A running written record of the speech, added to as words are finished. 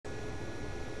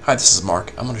Hi, this is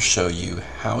Mark. I'm going to show you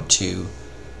how to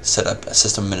set up a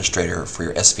system administrator for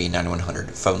your SV9100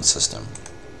 phone system.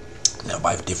 Now,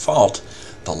 by default,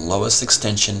 the lowest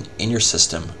extension in your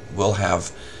system will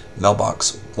have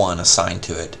mailbox 1 assigned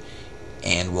to it,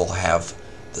 and will have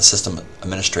the system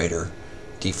administrator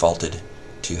defaulted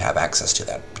to have access to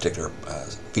that particular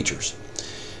features.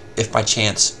 If by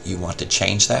chance you want to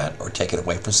change that or take it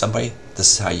away from somebody,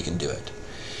 this is how you can do it.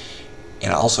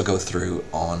 And I'll also go through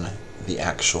on the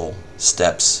actual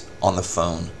steps on the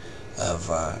phone of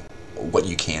what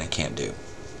you can and can't do.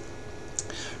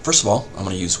 First of all, I'm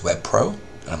going to use Web Pro,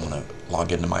 and I'm going to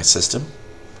log into my system.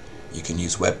 You can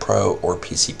use Web Pro or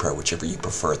PC Pro, whichever you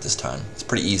prefer at this time. It's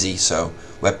pretty easy, so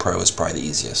Web Pro is probably the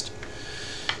easiest.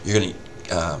 You're going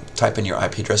to type in your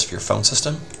IP address for your phone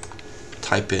system,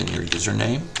 type in your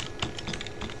username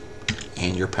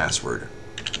and your password.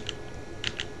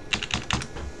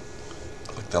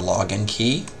 Click the login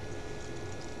key.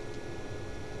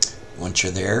 Once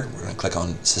you're there, we're going to click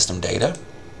on System Data,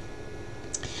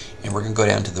 and we're going to go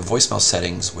down to the voicemail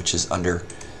settings, which is under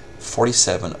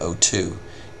 4702.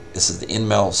 This is the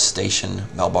in-mail station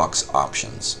mailbox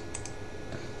options.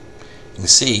 You can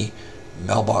see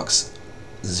mailbox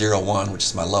 01, which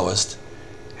is my lowest,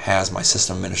 has my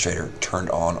system administrator turned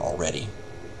on already,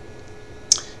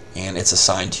 and it's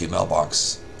assigned to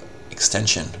mailbox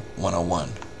extension 101.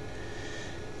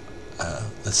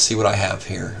 Let's see what I have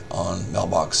here on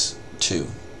mailbox 2. You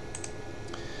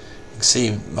can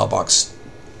see mailbox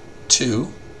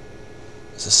 2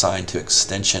 is assigned to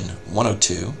extension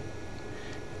 102,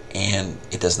 and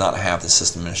it does not have the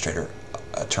system administrator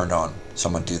turned on. So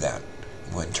I'm going to do that.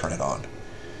 I'm going to turn it on,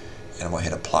 and I'm going to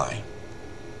hit apply.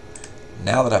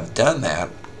 Now that I've done that,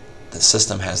 the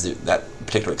system has that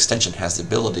particular extension has the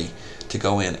ability to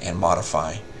go in and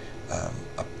modify a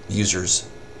user's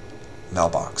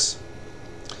mailbox.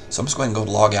 So I'm just going to go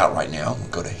log out right now. I'm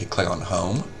going to click on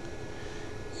Home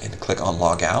and click on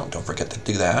Log Out. Don't forget to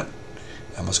do that.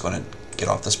 I'm just going to get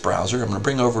off this browser. I'm going to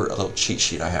bring over a little cheat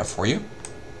sheet I have for you.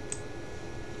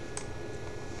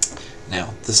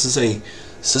 Now, this is a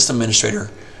system administrator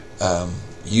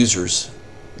user's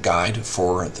guide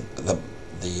for the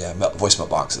voicemail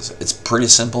boxes. It's pretty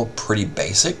simple, pretty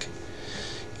basic.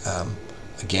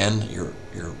 Again, your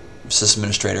system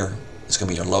administrator is going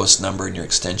to be your lowest number in your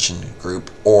extension group,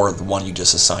 or the one you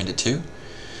just assigned it to.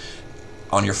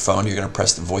 On your phone, you're going to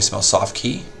press the voicemail soft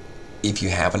key. If you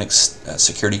have a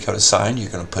security code assigned, you're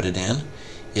going to put it in.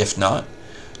 If not,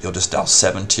 you'll just dial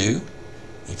 72.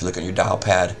 If you look at your dial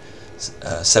pad,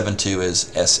 72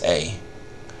 is SA.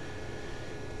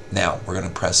 Now we're going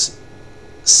to press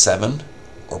 7,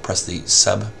 or press the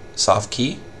sub soft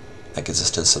key. That gets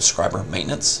us to subscriber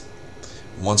maintenance.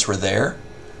 Once we're there,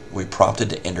 we're prompted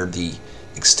to enter the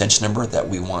extension number that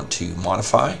we want to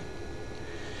modify,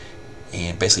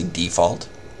 and basically default.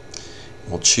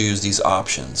 We'll choose these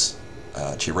options.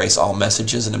 To erase all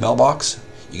messages in the mailbox,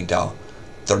 you can dial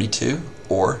 32,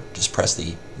 or just press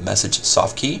the message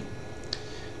soft key.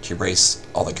 To erase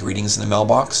all the greetings in the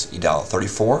mailbox, you dial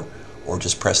 34, or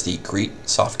just press the greet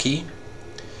soft key.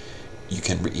 You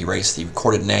can erase the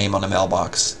recorded name on the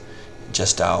mailbox,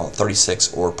 just dial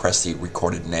 36 or press the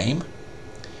recorded name.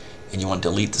 And you want to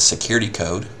delete the security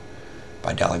code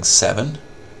by dialing 7,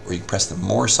 or you can press the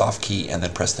more soft key and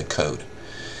then press the code.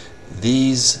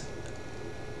 These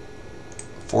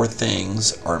 4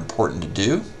 things are important to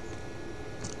do.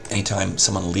 Anytime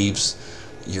someone leaves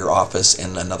your office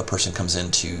and another person comes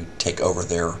in to take over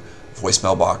their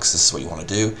voicemail box, this is what you want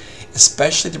to do,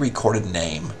 especially the recorded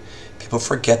name. People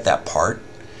forget that part,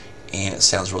 and it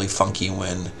sounds really funky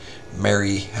when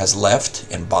Mary has left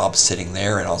and Bob's sitting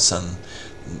there, and all of a sudden,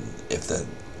 if the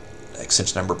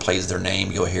extension number plays their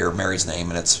name, you'll hear Mary's name,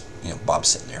 and it's Bob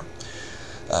sitting there.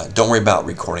 Don't worry about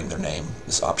recording their name.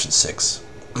 This is option 6.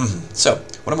 So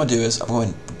what I'm going to do is I'm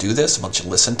going to do this. I'm going to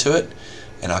listen to it,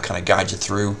 and I'll kind of guide you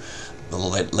through. The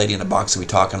little lady in the box will be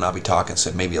talking, and I'll be talking, so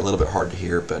it may be a little bit hard to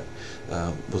hear, but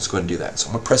let's go ahead and do that. So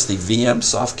I'm going to press the VM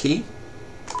soft key.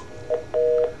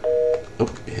 Oh,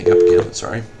 hang up again.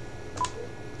 Sorry.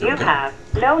 You have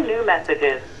no new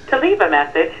messages. To leave a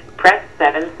message, press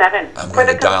 77. For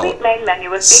the complete main menu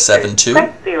of features, 72.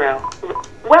 press 0.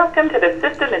 Welcome to the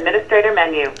System Administrator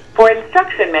menu. For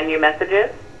instruction menu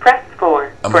messages, press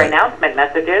 4. For announcement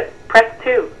messages, press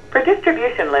 2. For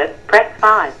distribution list, press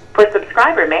 5. For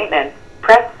subscriber maintenance,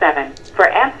 press 7. For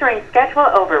answering schedule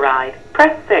override,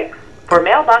 press 6. For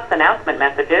mailbox announcement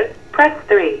messages, press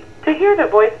 3. To hear the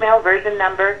voicemail version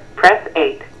number, press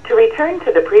 8. To return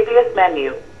to the previous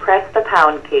menu, press the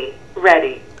pound key.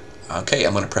 Ready. Okay,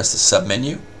 I'm going to press the sub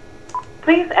menu.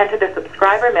 Please enter the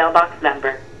subscriber mailbox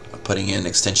number. putting in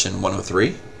extension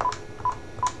 103.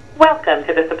 Welcome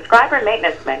to the subscriber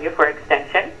maintenance menu for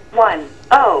extension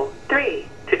 103.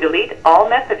 To delete all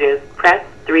messages, press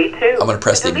 3-2. I'm going to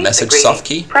press the message greeting, soft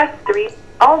key. Press 3.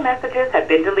 All messages have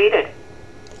been deleted.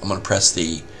 I'm going to press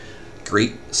the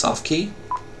greet soft key.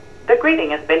 The greeting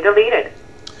has been deleted.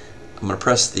 I'm going to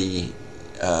press the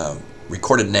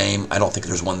recorded name. I don't think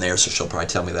there's one there, so she'll probably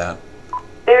tell me that.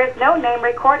 There is no name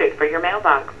recorded for your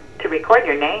mailbox. To record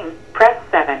your name, press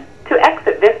 7. To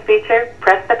exit this feature,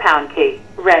 press the pound key.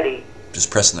 Ready. Just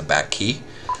pressing the back key.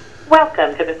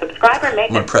 Welcome to the subscriber maintenance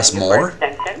I'm going to press menu for more.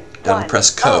 extension Then I'm going to press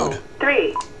code.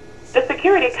 103. The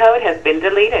security code has been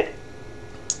deleted.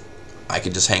 I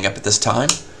could just hang up at this time.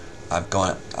 I've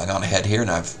gone ahead here and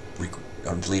I've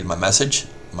deleted my message,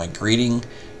 my greeting,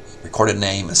 recorded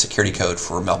name, and security code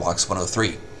for mailbox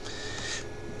 103.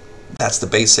 That's the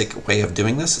basic way of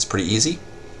doing this. It's pretty easy.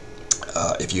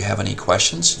 If you have any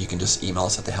questions, you can just email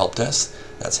us at the help desk.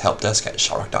 That's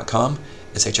helpdesk@shotrock.com.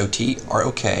 It's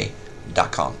HOTROK.com.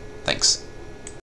 Thanks.